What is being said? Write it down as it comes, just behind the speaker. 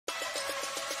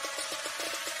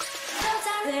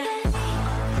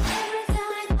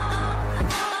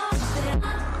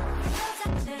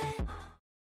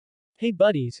Hey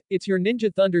buddies, it's your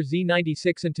Ninja Thunder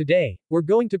Z96 and today, we're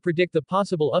going to predict the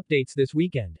possible updates this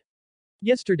weekend.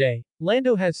 Yesterday,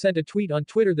 Lando has sent a tweet on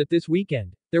Twitter that this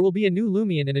weekend, there will be a new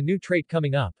Loomian and a new trait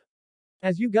coming up.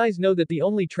 As you guys know that the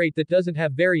only trait that doesn't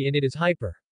have very in it is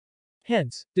hyper.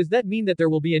 Hence, does that mean that there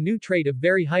will be a new trait of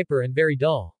very hyper and very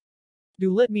dull?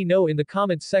 Do let me know in the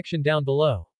comments section down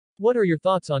below. What are your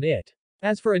thoughts on it?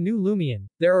 As for a new Loomian,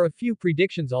 there are a few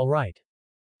predictions alright.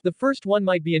 The first one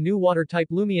might be a new water-type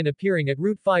Loomian appearing at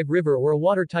Route 5 River or a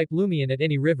water-type Loomian at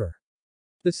any river.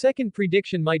 The second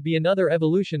prediction might be another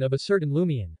evolution of a certain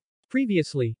Loomian.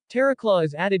 Previously, Terraclaw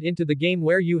is added into the game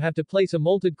where you have to place a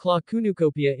molted claw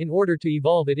Kunukopia in order to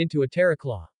evolve it into a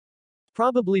Terraclaw.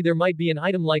 Probably there might be an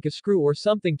item like a screw or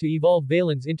something to evolve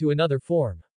Valens into another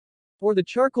form. Or the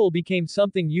charcoal became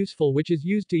something useful which is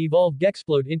used to evolve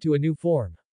Gexplode into a new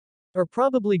form. Or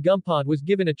probably Gumpod was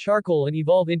given a charcoal and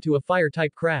evolve into a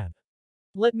fire-type crab.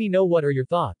 Let me know what are your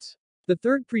thoughts. The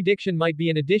third prediction might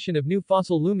be an addition of new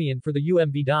fossil Loomian for the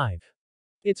UMV dive.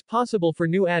 It's possible for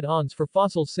new add-ons for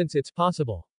fossils since it's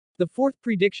possible. The fourth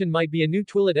prediction might be a new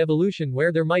Twilight evolution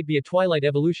where there might be a Twilight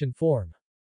evolution form.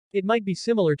 It might be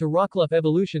similar to Rockluff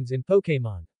evolutions in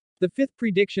Pokémon. The fifth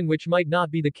prediction, which might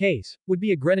not be the case, would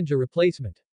be a Greninja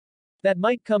replacement. That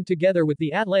might come together with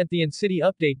the Atlantean City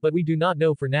update, but we do not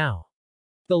know for now.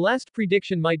 The last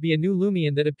prediction might be a new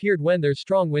Loomian that appeared when there's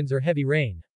strong winds or heavy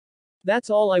rain.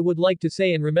 That's all I would like to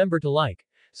say, and remember to like,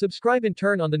 subscribe and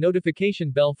turn on the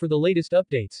notification bell for the latest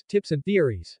updates, tips and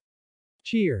theories.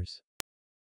 Cheers.